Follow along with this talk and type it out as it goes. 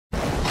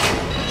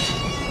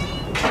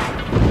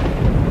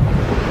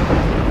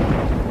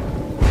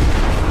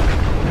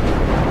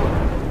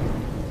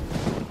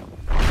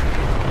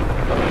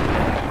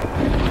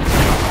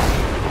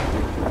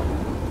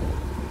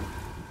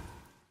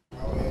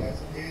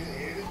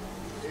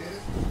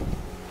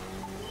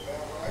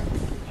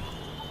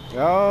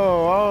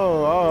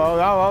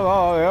Oh,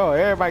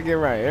 everybody get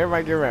right.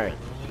 Everybody get right.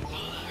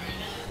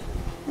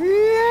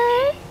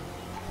 Yeah.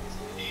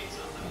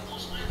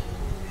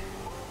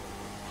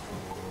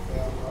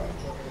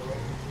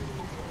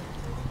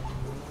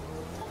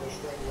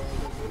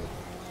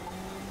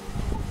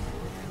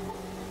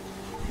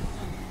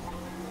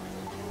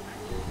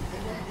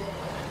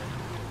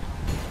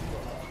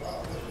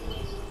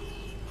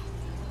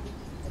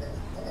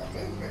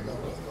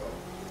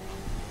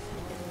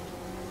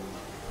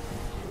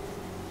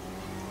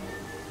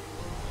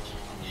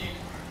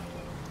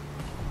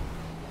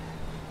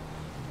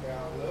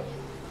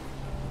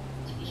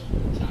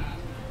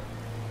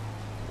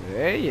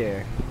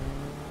 Yeah.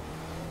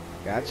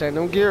 Gotta change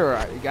them gear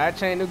right. You gotta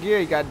change them gear.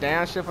 You got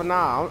downshift or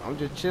nah. I'm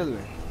just chilling.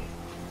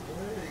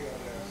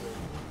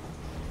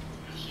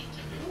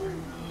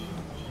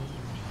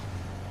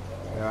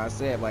 Like I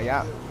said, but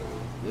y'all,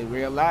 in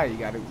real life, you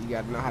gotta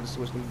know how to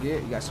switch them gear.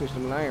 You gotta switch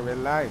them lane, real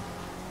life.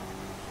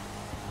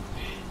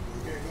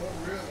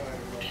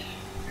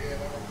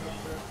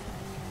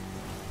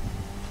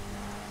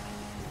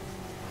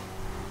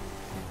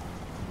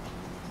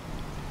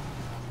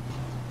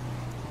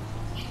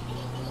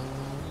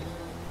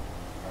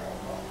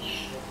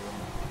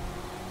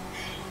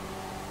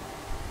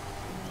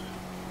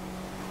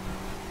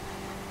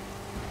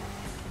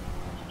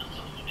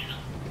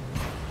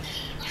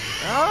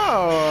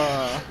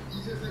 Oh,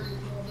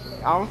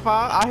 I'm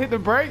fine. I hit the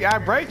brake. I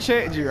brake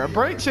checked you. I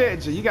brake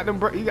checked you. You got them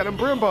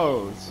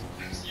Brimbos.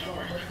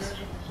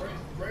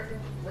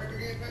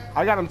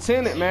 I got them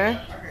tinted,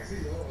 man.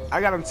 I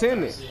got them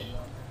tinted.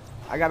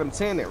 I got them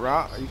tinted,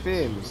 Rock. You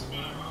feel me?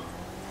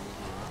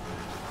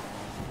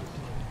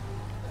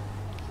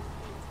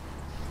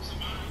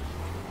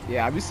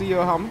 Yeah, I see you,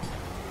 homie.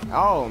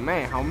 Oh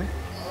man, homie.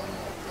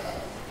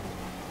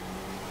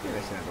 Get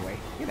that shit out the way.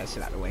 Get that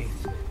shit out the way.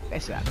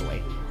 That shit out the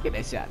way. Get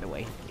that shit out the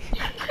way.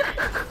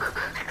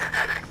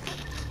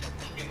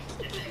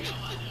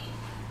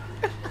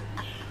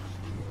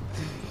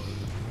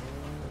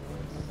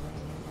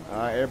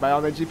 Alright, everybody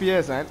on their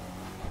GPS, ain't it?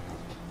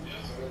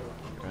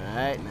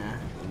 Alright, now.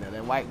 You know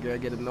that white girl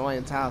get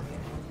annoying talking.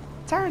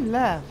 Turn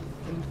left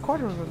in a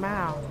quarter of a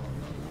mile.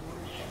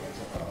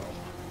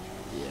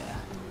 Yeah.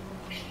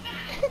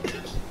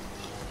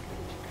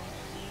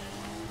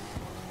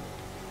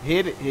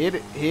 Hit it, hit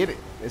it, hit it.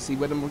 Let's see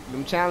what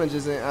them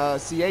challenges in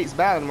C8's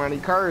battling around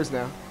these curves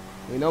now.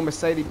 We know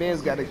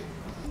Mercedes-Benz got it.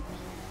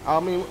 I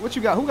mean, what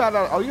you got? Who got?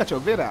 Oh, you got your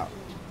vid out.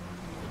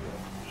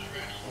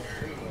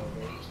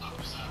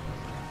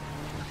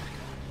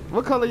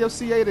 What color your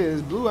C8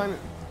 is? Blue, ain't it?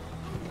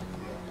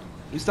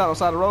 You start on the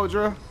side of the road,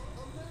 Drill?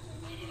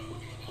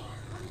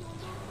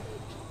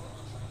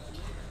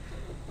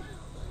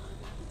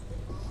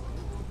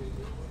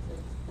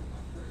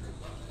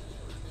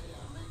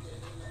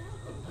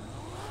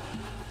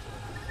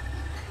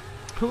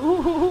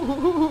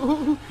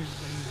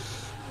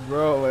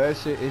 Bro, that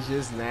shit is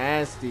just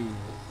nasty.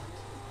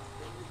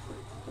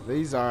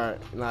 These are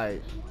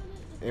like,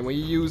 and when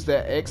you use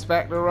that X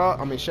Factor,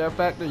 Chef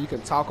Factor, you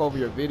can talk over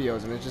your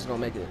videos, and it's just gonna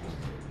make it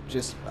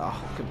just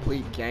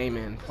complete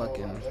gaming.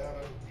 Fucking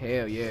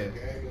hell yeah,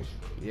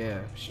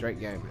 yeah, straight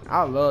gaming.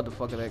 I love the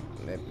fucking that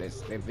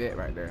vid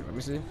right there. Let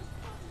me see.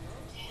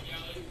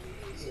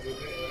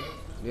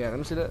 Yeah, let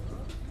me see that.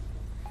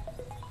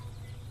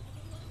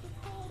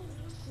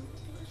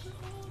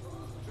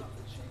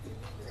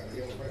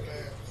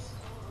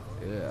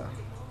 Yeah.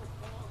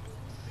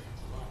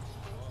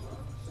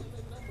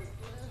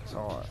 It's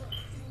hard.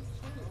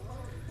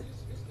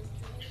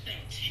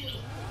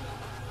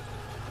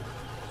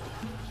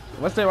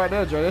 What's that right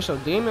there, Dre? That's your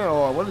demon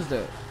or what is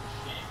that?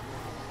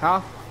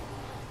 Huh?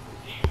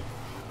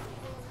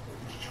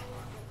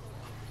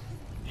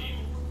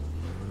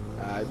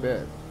 I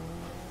bet.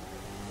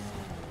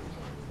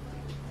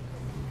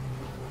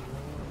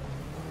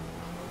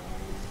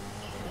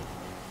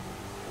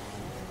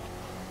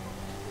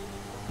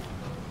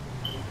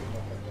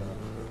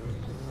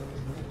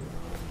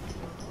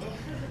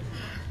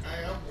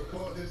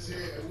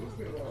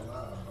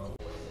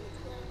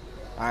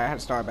 Alright, I had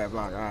to start back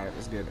vlog. Alright,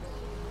 let's get it.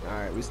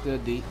 Alright, we still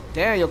deep.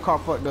 Damn, your car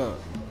fucked up.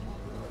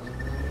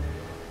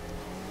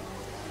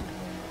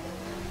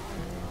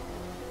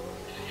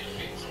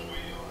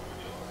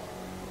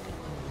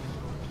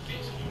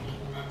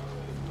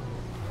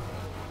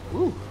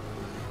 Ooh.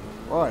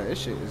 Boy, this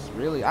shit is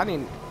really... I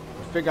didn't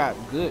figure out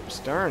good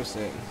stern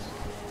settings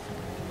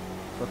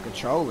for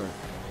controller.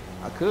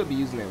 I could be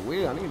using that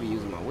wheel. I need to be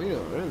using my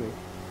wheel, really.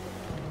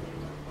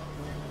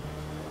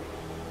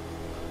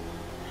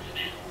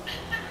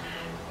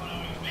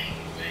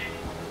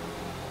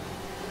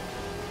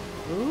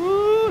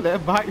 Ooh,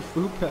 that bike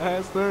flew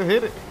past her.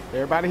 Hit it.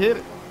 Everybody hit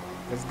it.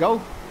 Let's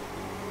go.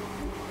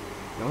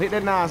 Don't hit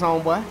that nines,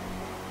 homeboy.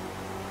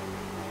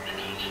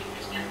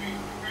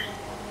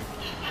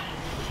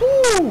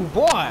 Ooh,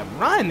 boy,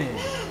 running.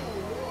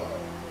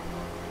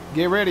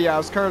 Get ready,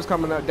 y'all. Curves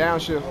coming up.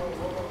 Downshift.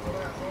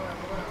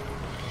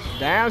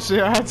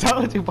 Downshift. I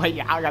told you, but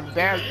y'all got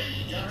down.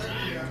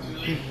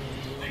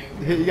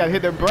 You gotta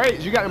hit the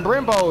brakes. You got them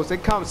Brembos. They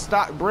come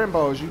stock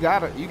Brembos. You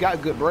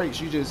got good brakes.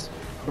 You just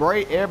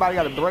brake. Everybody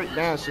got to brake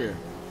down shit.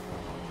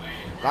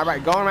 All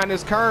right, going around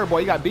this curve, boy.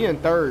 You got to be in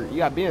third. You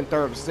got to be in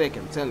third or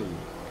second. I'm telling you.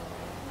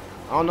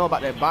 I don't know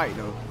about that bike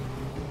though.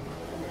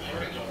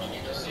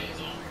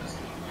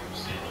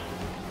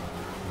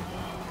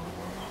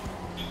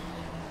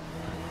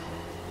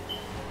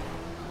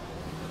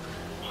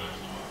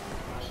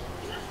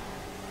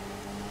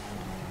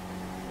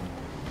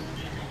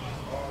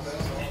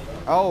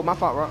 Oh, my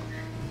fault, bro.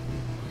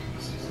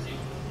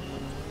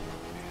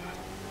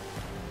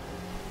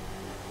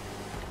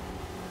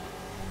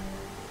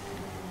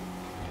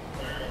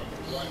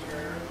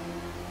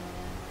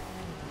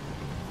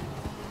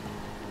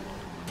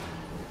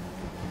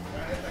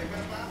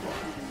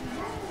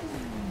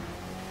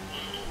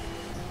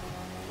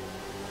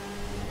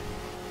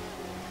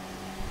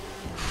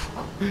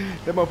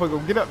 That motherfucker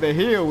gonna get up the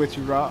hill with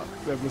you, Rock.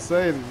 That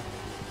Mercedes.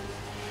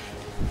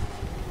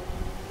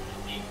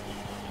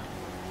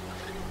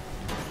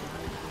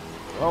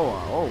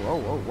 Whoa.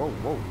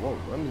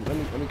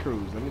 Let me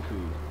cruise.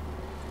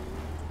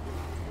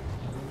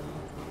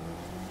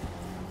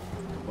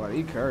 Boy,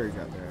 he Curry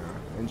got there.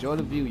 Enjoy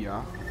the view,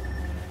 y'all.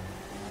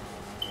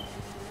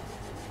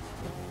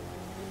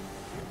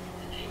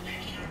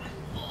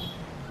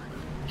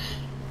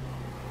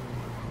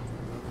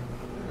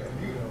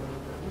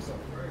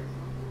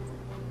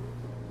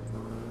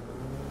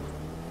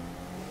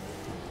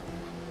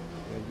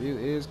 That view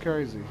is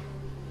crazy.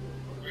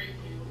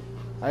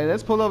 Hey,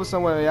 let's pull over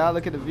somewhere, y'all.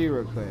 Look at the view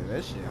real quick.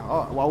 That shit.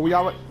 Oh, well, we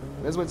all.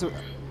 Let's wait to.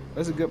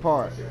 That's a good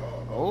part.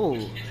 Oh,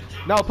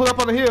 no, pull up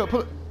on the hill.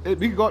 We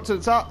can go up to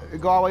the top.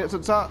 Go all the way up to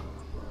the top.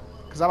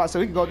 Cause I'm about to say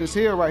we can go this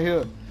hill right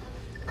here.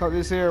 Come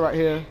this hill right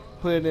here.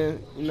 Put it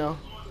in. You know.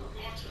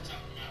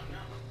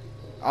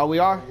 Oh, we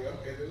are.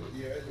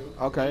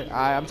 Okay. All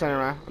right. I'm turning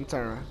around.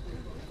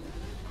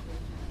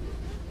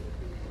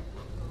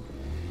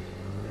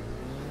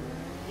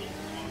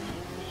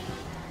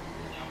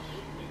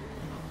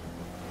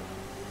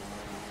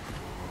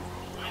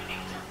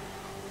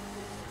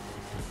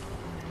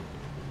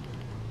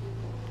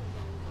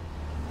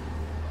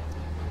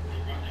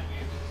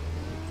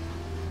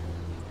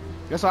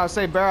 That's why I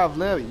say Barrel of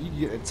Levy.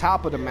 You get the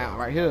top of the mountain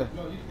right here.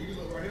 No, you can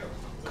look right here.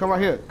 Come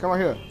right here.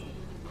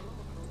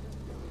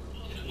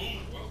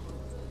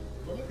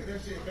 But look at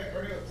that shit back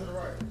right here to the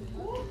right.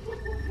 Boy,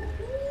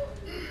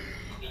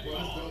 this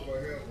dope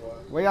right here, boy.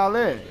 Where y'all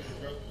at?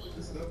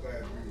 This is up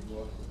bad view,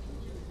 boy.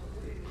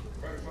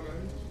 Right in front of you.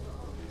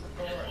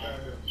 Come right down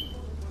here.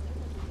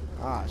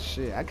 Ah,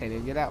 shit. I can't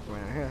even get out from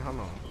around here. Hold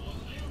on.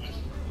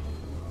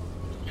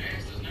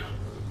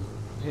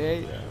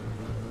 Hey.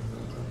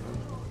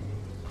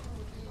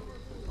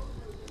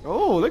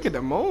 Oh, look at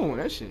the moon.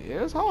 That shit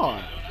is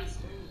hard.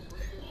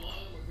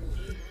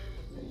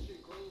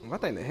 I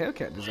think the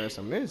Hellcat deserves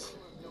some miss.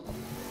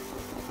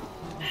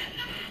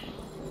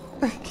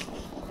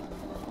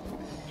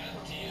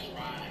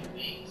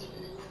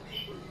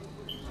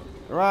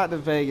 Ride to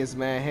Vegas,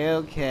 man.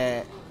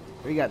 Hellcat.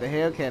 We got the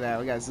Hellcat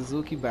out. We got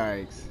Suzuki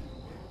bikes.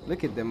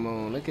 Look at the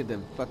moon. Look at the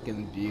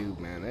fucking view,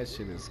 man. That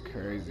shit is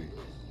crazy.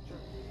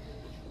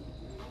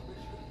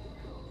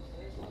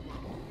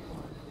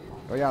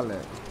 Where y'all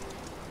at?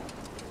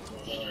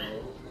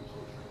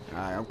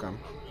 Alright, I'm coming.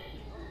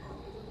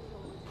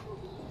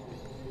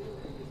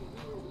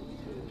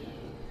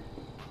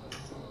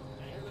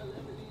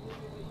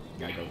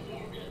 Gotta go. You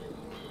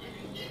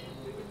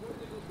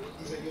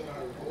say you know how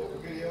to record the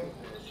video?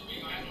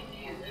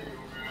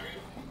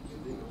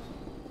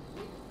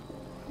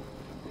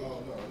 No.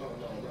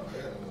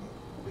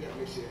 We gotta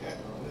make shit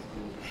happen on this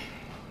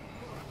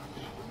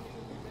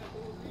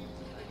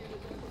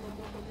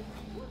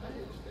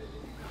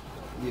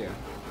dude. Yeah.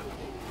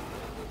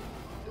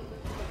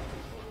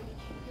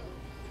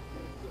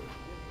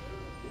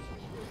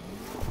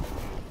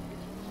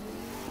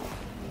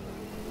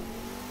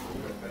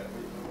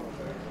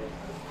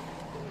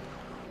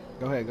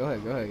 Go ahead, y'all.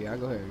 Go ahead.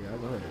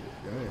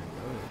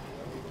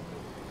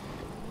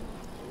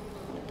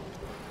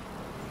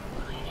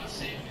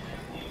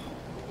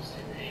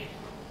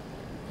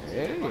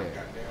 Yeah.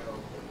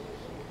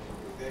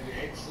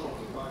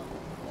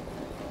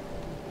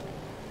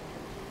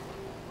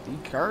 He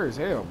curry as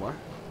hell, boy.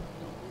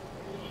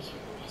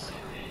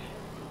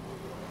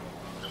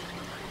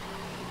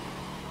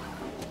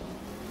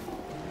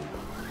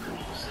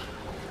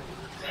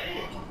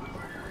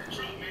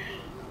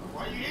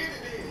 Why you hit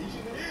it then? You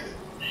shouldn't have hit it.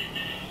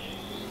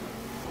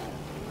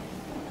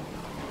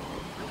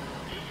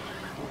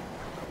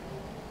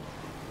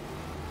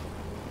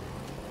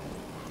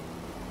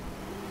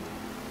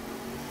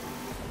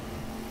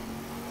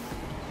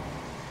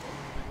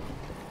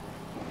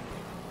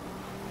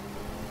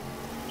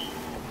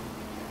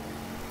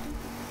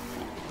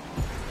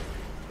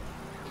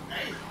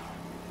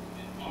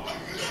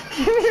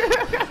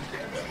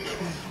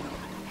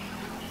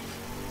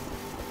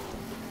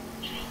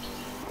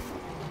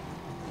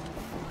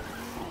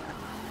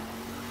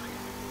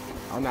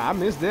 Oh no, I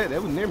missed that.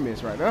 That was near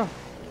miss right there.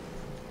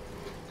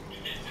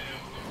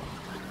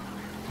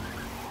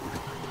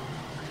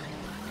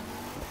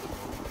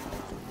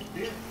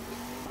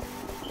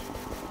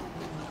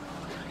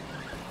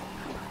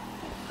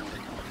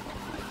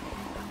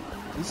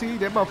 DT.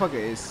 That motherfucker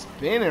is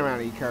spinning around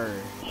the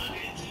curve.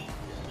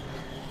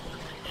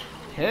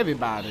 Heavy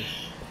body.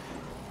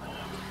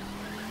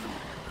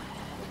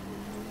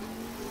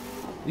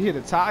 He hit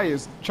the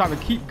tires trying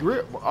to keep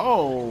grip.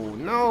 Oh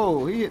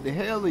no, he hit the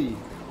heli.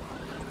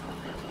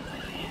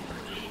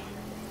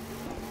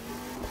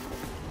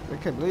 I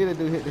can't believe that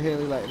dude hit the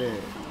heli like that.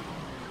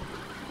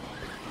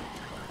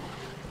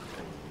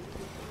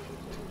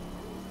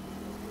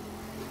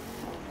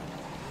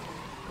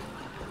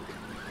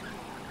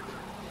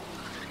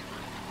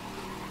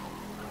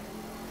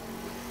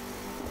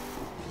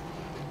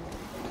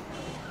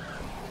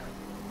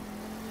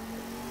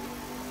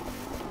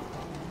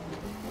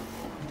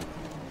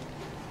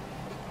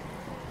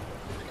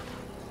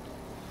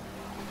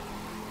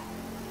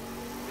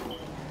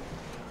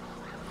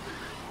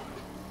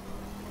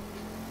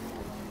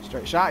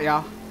 Straight shot,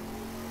 y'all.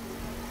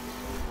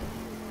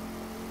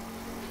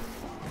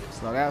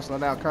 Slow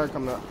down, curve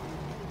coming up.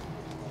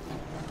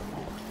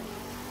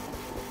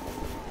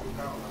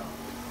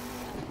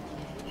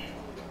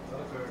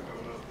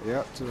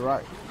 Yep, to the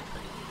right.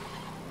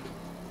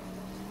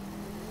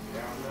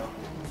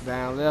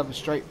 Down left,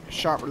 straight,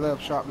 sharp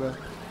left, sharp left.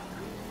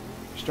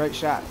 Straight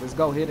shot. Let's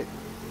go, hit it.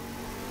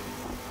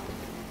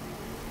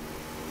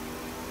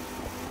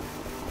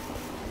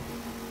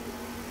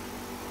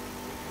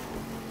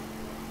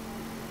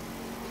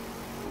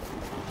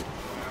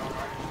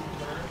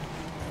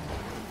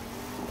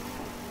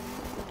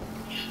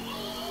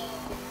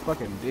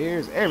 Fucking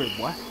deers every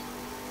boy.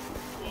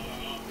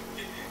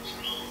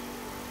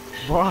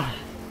 Boy.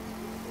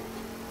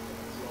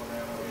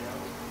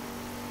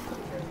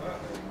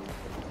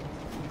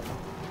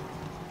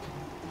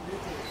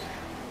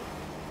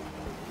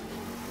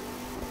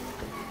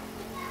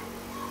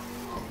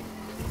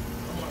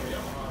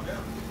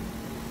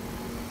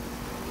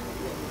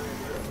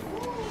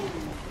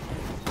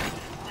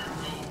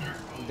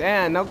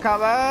 Damn, no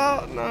call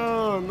out?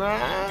 No,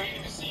 nah.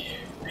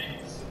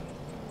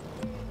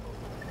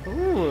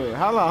 Ooh,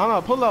 hold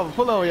on, pull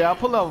over, y'all,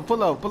 pull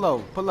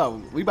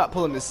over. We about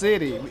pulling the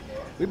city.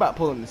 We about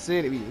pulling the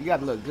city. We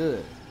gotta look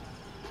good.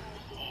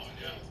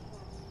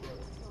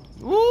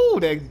 Ooh,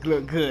 that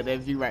look good, that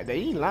view right there.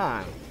 He ain't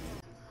lying.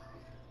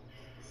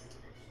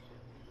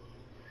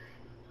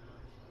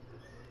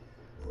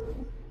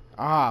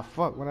 Ah,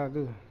 fuck, what I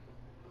do?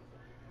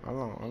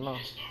 Hold on.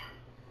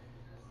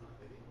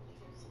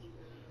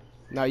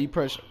 No, you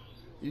press.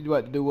 You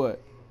do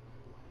what?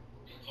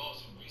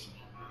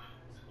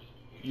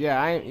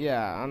 Yeah,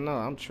 I know,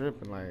 I'm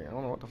tripping. Like, I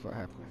don't know what the fuck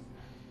happened.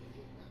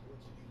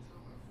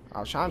 I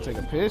was trying to take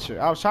a picture.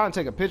 That's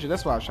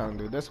what I was trying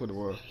to do. That's what it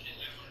was.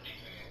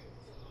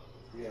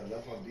 Yeah,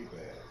 that's on deep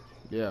ass.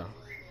 Yeah.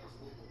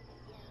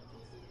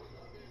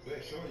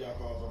 Make sure y'all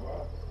call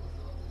somebody.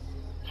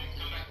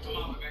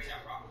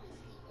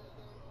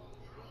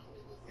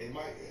 It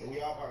might,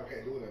 we all probably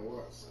can't do it at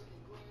once.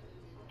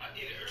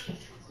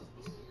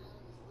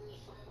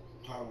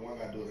 Probably one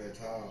gotta do it at a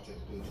time. Take a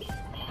picture.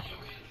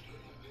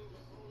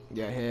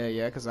 Yeah, hell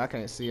yeah, because I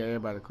can't see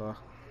everybody car.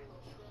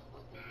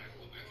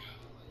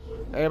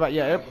 Everybody,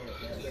 yeah. Take a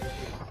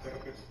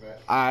picture,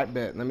 Fat. Alright,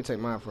 bet. Let me take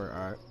mine for it.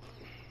 Alright.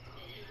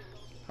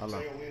 Hold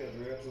on. Turn your wheels,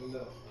 right to the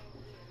left.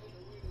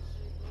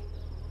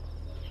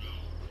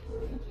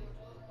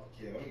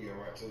 Yeah, let me get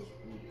right to it.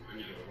 We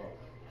get it right.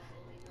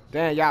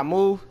 Damn, y'all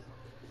move.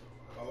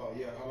 Hold on,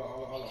 yeah, hold on.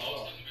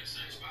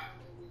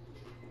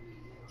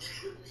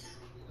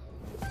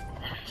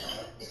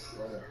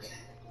 Right there.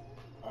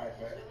 Alright,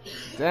 Fat.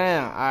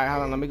 Damn. Alright,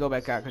 hold on. Let me go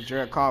back out because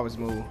Jared's car was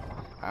moved.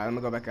 Alright, let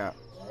me go back out.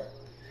 Alright.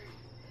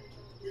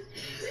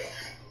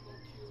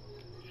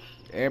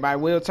 Everybody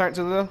will turn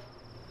to the left?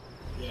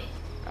 Yeah.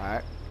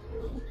 Alright.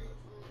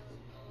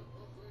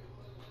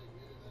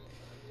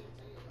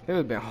 It would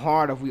have been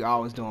hard if we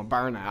always doing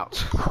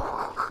burnouts.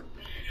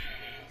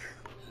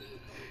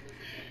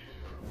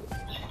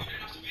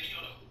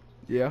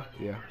 Yeah.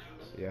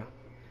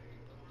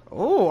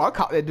 Oh, I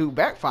caught that dude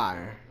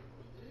backfire.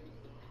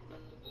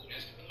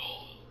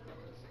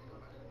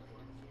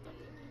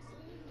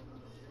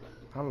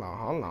 Hold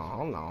on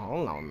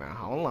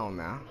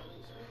now.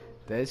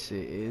 That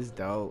shit is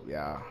dope,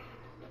 y'all.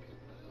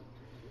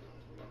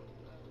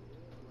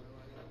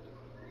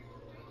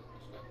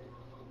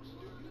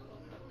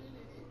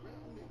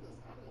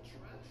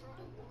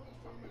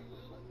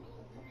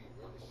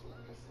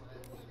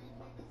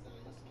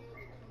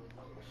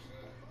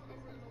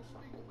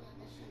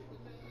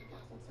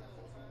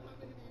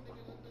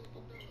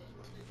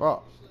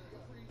 Fuck.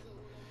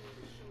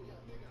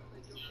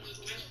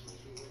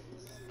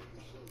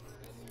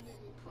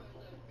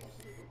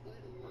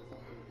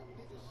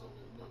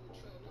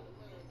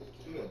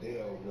 You got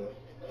dead over there.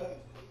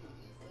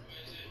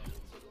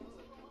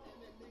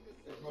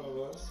 In front of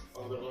us.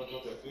 Oh, they're running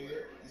off that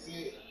field. You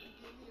see it?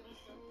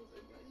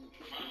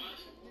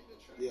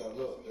 Yeah,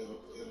 look.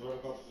 It's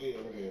running off the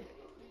field. Look at it.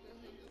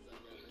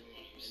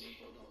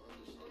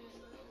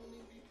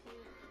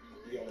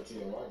 You gotta to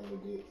your right a little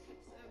bit.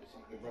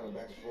 They're running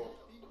back and forth.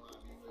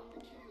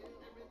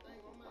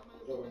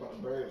 Look about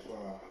the bird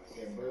fly.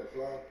 See that bird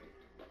fly?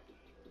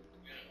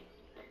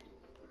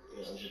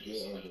 That's a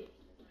good under.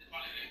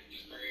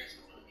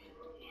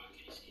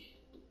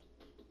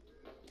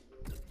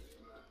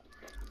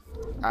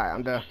 Alright,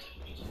 I'm done.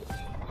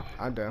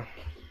 I'm done.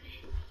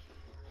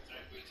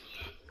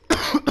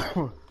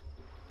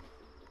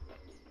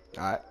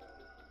 Alright.